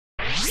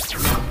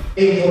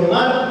e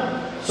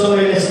informar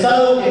sobre el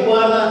estado que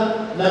guarda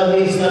la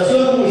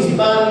administración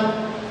municipal,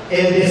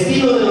 el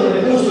destino de los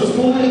recursos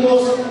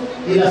públicos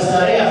y las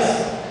tareas,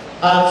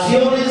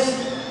 acciones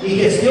y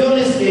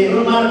gestiones que en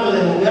un marco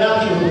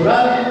democrático y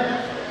plural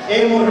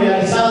hemos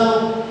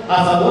realizado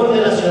a favor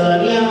de la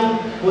ciudadanía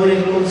con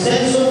el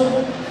consenso,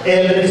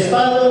 el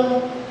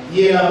respaldo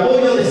y el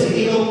apoyo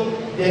decidido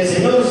del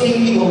señor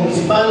síndico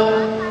municipal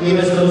y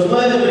nuestros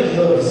 9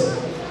 regidores,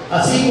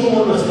 así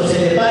como nuestro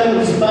secretario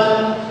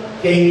municipal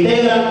que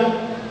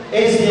integran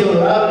este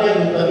honorable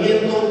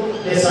ayuntamiento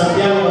de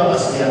Santiago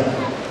Papasquiaro,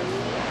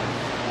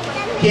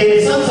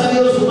 quienes han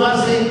sabido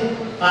sumarse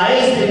a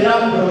este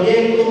gran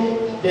proyecto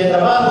de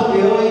trabajo que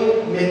hoy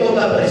me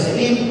toca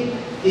presidir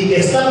y que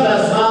está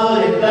plasmado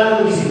en el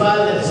Plan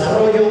Municipal de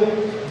Desarrollo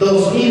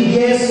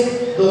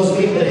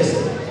 2010-2013.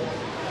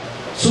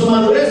 Su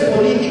madurez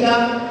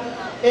política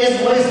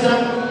es muestra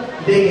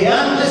de que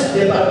antes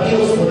de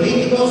partidos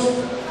políticos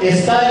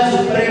está el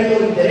supremo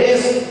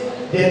interés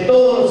de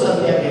todos los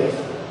santiagueros,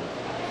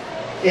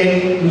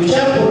 el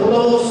luchar por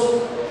todos,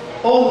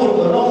 hombro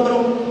con hombro,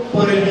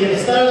 por el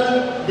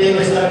bienestar de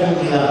nuestra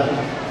comunidad.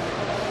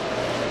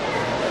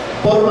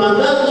 Por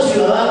mandato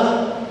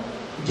ciudadano,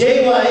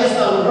 llego a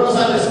esta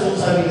honrosa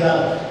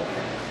responsabilidad: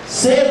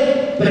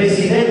 ser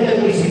presidente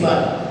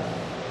municipal,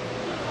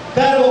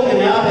 cargo que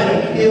me ha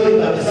permitido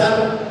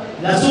encabezar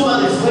la suma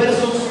de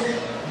esfuerzos,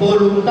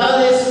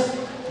 voluntades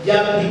y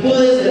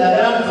aptitudes de la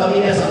gran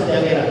familia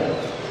santiaguera,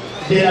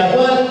 de la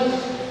cual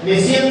me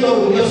siento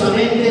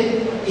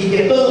orgullosamente y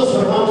que todos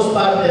formamos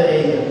parte de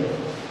ella.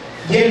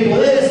 Y el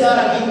poder estar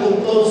aquí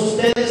con todos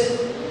ustedes,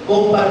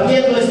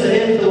 compartiendo este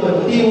evento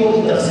emotivo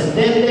y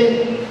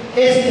trascendente,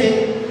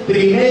 este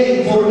primer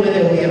informe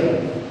de gobierno.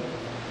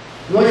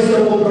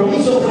 Nuestro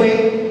compromiso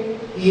fue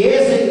y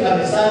es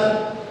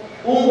encabezar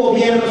un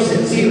gobierno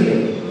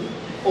sensible,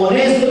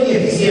 honesto y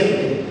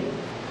eficiente,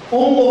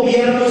 un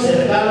gobierno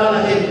cercano a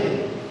la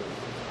gente,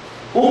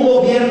 un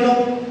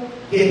gobierno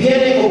que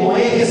tiene como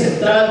eje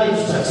central de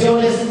sus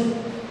acciones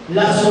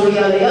la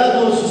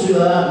solidaridad con sus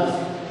ciudadanos,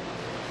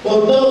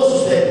 con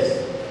todos ustedes.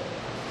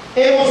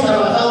 Hemos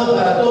trabajado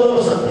para todos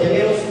los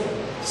santiagueros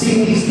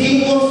sin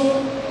distingos,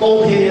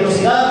 con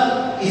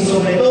generosidad y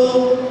sobre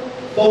todo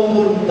con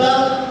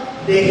voluntad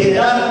de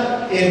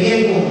generar el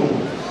bien común.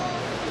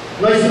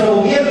 Nuestro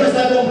gobierno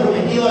está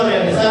comprometido a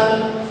realizar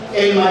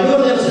el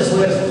mayor de los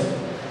esfuerzos,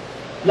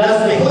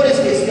 las mejores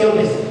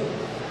gestiones,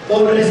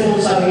 con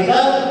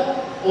responsabilidad,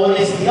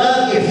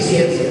 honestidad y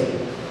eficiencia,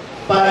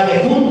 para que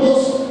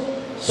juntos,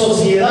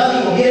 sociedad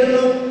y gobierno,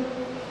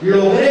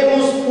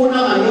 logremos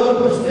una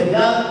mayor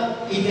prosperidad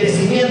y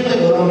crecimiento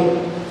económico,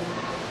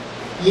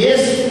 y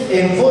es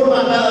en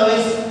forma cada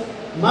vez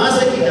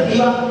más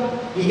equitativa,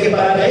 y que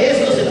para que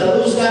esto se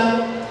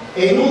traduzca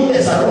en un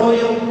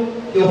desarrollo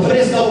que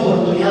ofrezca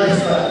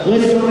oportunidades para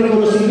nuestro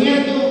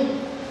reconocimiento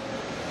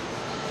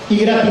y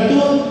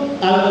gratitud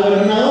al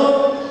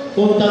gobernador,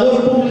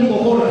 contador público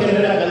Jorge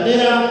Rivero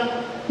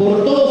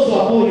por todo su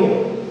apoyo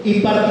y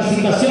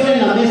participación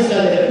en la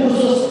mezcla de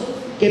recursos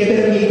que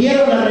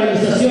permitieron la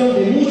realización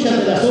de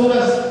muchas de las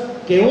obras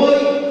que hoy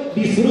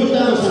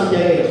disfrutan los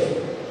santiagueros.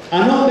 A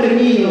nombre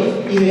mío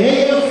y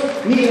de ellos,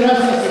 mil gracias,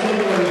 señor.